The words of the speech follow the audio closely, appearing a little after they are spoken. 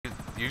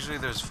Usually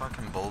there's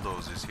fucking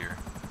bulldozers here.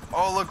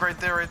 Oh, look, right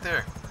there, right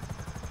there.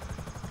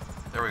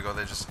 There we go,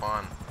 they just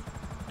spawned.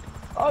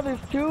 Oh, there's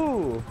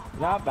two.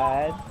 Not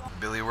bad.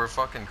 Billy, we're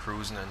fucking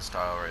cruising in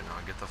style right now.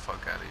 Get the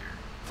fuck out of here.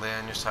 Lay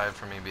on your side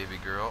for me, baby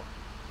girl.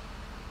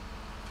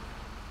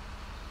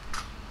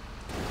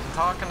 I'm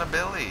talking to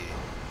Billy.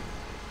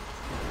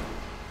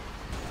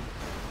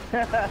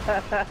 I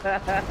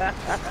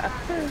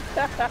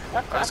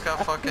just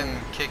got fucking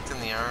kicked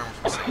in the arm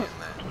for saying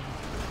that.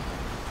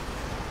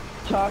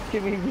 Talk to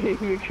me,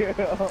 baby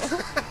girl.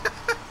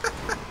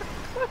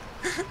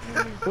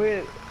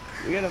 Wait,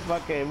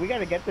 we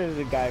gotta get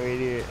this guy right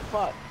here.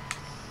 Fuck.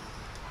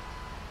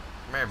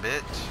 Come here,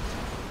 bitch.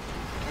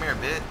 Come here,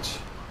 bitch.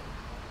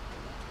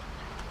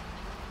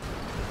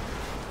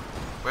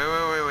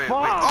 Wait.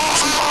 Fuck.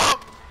 Oh!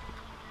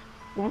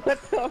 What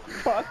the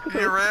fuck?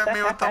 You rammed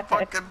me with the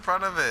fuck in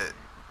front of it.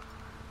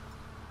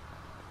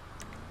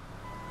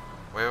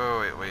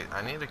 Wait.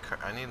 I need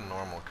a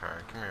normal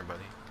car. Come here,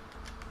 buddy.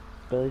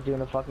 Billy's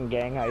doing a fucking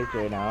gang heist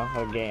right now.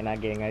 Or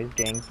not gang heist,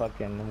 gang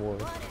fucking war.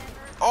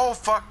 Oh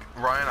fuck,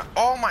 Ryan.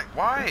 Oh my,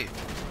 why?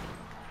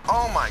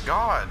 Oh my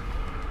god.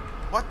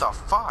 What the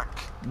fuck?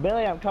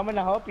 Billy, I'm coming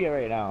to help you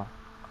right now.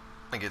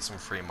 I'm gonna get some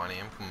free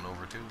money. I'm coming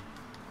over too.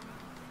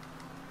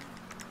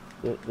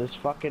 This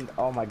fucking,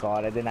 oh my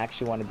god, I didn't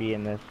actually want to be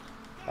in this.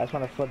 I just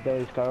want to flip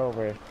Billy's car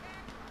over.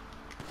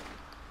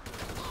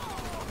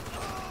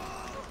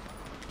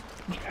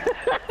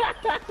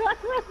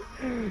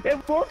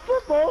 It won't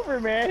flip over,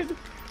 man.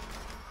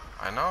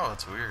 I know,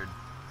 it's weird.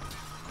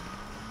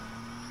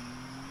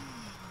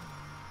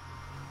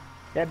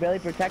 Yeah, Billy,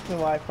 protect me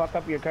while I fuck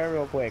up your car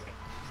real quick.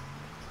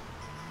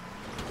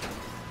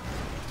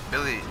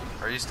 Billy,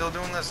 are you still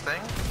doing this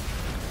thing?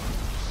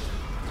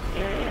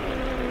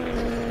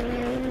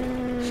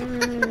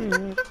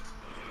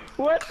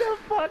 What the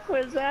fuck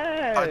was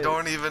that? I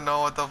don't even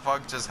know what the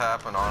fuck just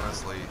happened,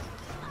 honestly.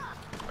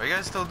 Are you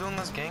guys still doing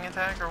this gang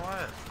attack or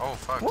what? Oh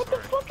fuck, what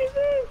sorry. the fuck is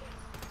this?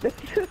 This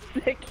is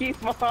Sicky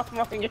Mom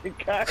on your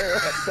car.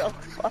 What the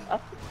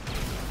fuck?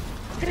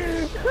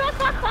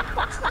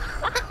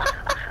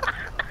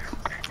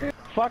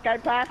 Fuck, I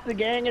passed the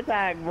gang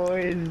attack,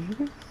 boys.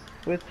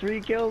 With 3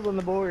 kills on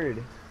the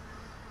board.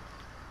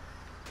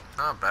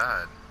 Not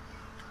bad.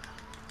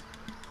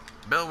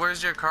 Bill,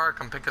 where's your car?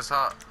 Come pick us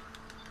up.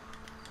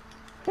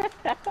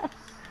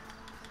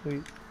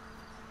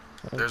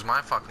 There's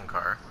my fucking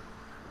car.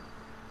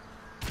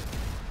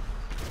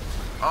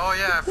 Oh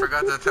yeah, I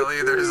forgot to tell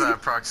you there's a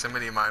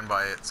proximity mine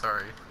by it,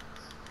 sorry.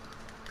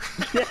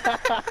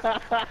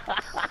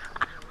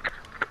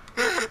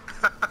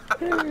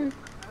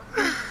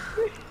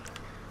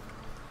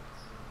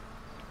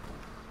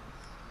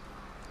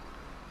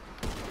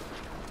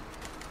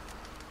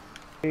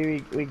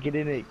 Wait, get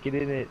in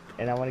it,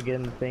 and I want to get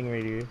in the thing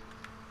right here.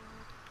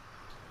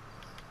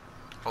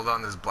 Hold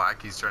on, this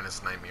Blackie's trying to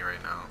snipe me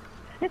right now.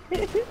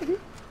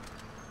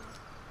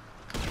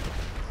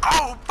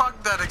 Oh,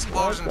 fuck, that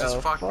explosion just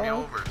fucked me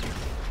over.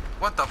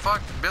 What the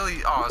fuck?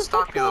 Billy, oh,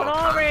 stop you little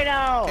cunt. Right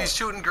now? He's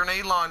shooting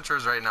grenade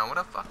launchers right now. What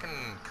a fucking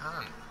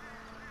cunt.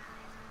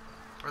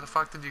 Where the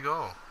fuck did you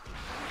go?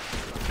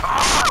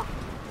 Oh!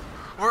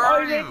 Where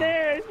are you? Right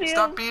there.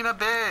 Stop being a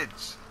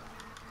bitch.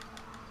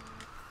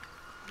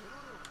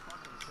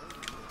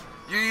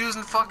 You're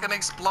using fucking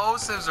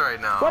explosives right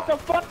now. What the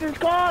fuck is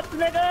cops,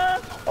 nigga?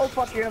 Oh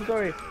fuck you, I'm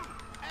sorry.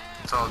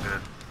 It's all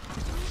good.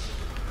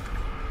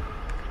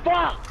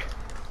 Fuck!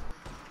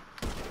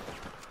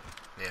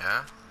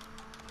 Yeah.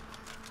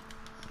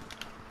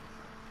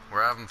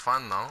 We're having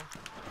fun though.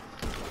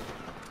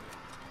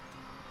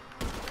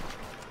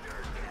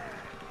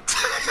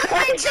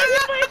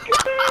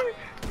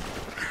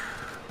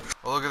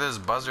 Well, look at this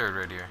buzzard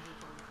right here.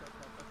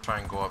 Try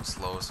and go up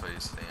slow so you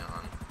stay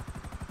on.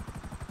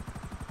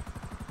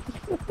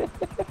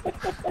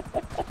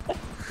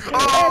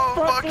 Oh,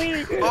 fuck!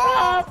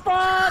 Oh,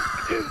 fuck!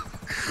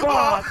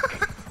 Fuck!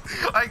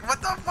 Like, what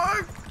the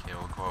fuck? Okay,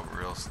 we'll go up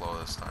real slow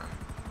this time.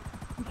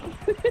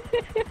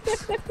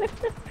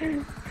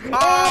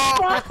 Oh,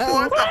 what the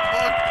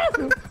fuck?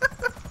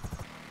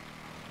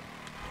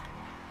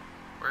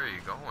 Where are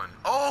you going?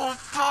 Oh,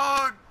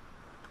 fuck!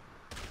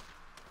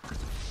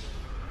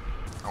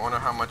 I wonder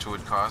how much it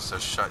would cost to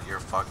shut your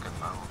fucking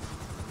mouth.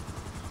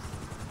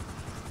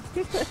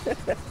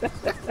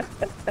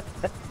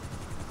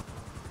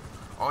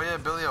 Oh yeah,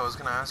 Billy, I was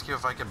gonna ask you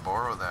if I could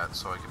borrow that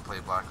so I could play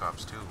Black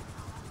Ops 2.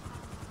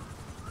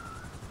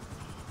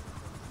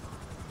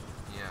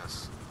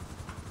 Yes.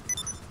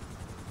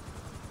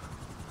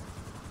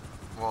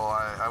 Well,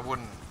 I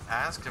wouldn't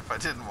ask if I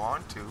didn't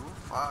want to.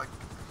 Fuck.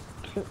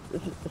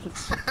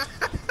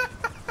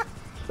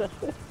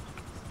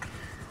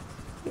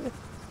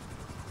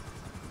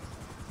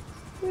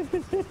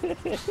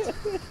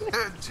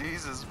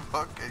 Jesus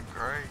fucking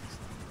Christ.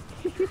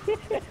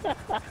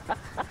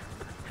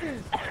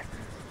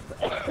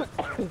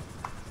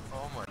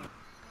 Oh my. I'm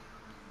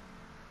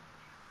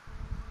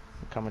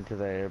coming to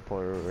the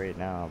airport right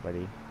now,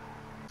 buddy.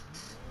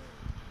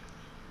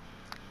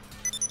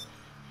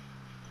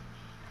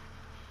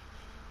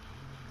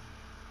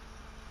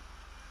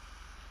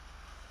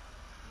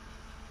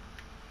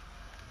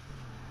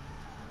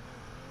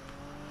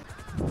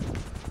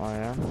 Oh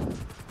yeah?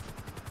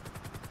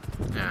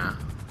 Yeah.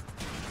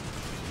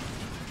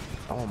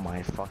 Oh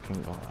my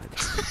fucking god.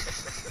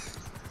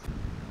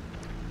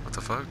 What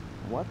the fuck?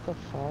 What the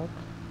fuck?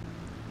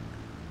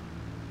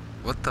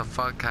 What the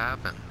fuck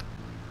happened?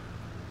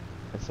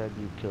 I said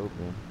you killed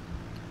me.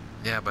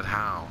 Yeah, but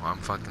how? I'm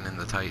fucking in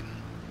the Titan.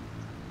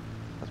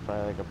 That's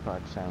probably like a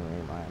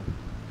proximity mine.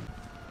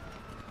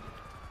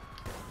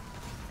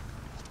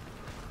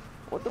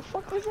 What the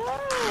fuck was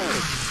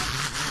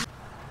that?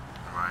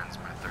 Ryan's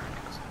my third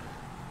cousin.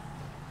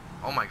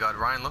 Oh my god,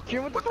 Ryan, look.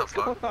 Jim, What the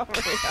fuck? going on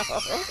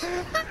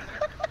right now?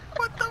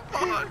 What the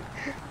fuck?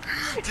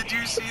 Did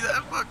you see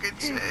that fucking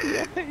shit?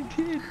 Yeah, I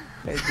did.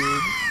 I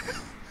did.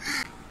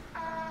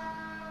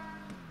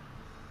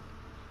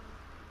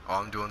 Oh,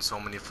 I'm doing so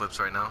many flips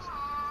right now.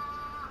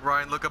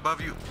 Ryan, look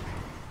above you.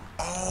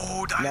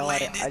 Oh, I No,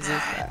 landed I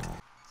that. just...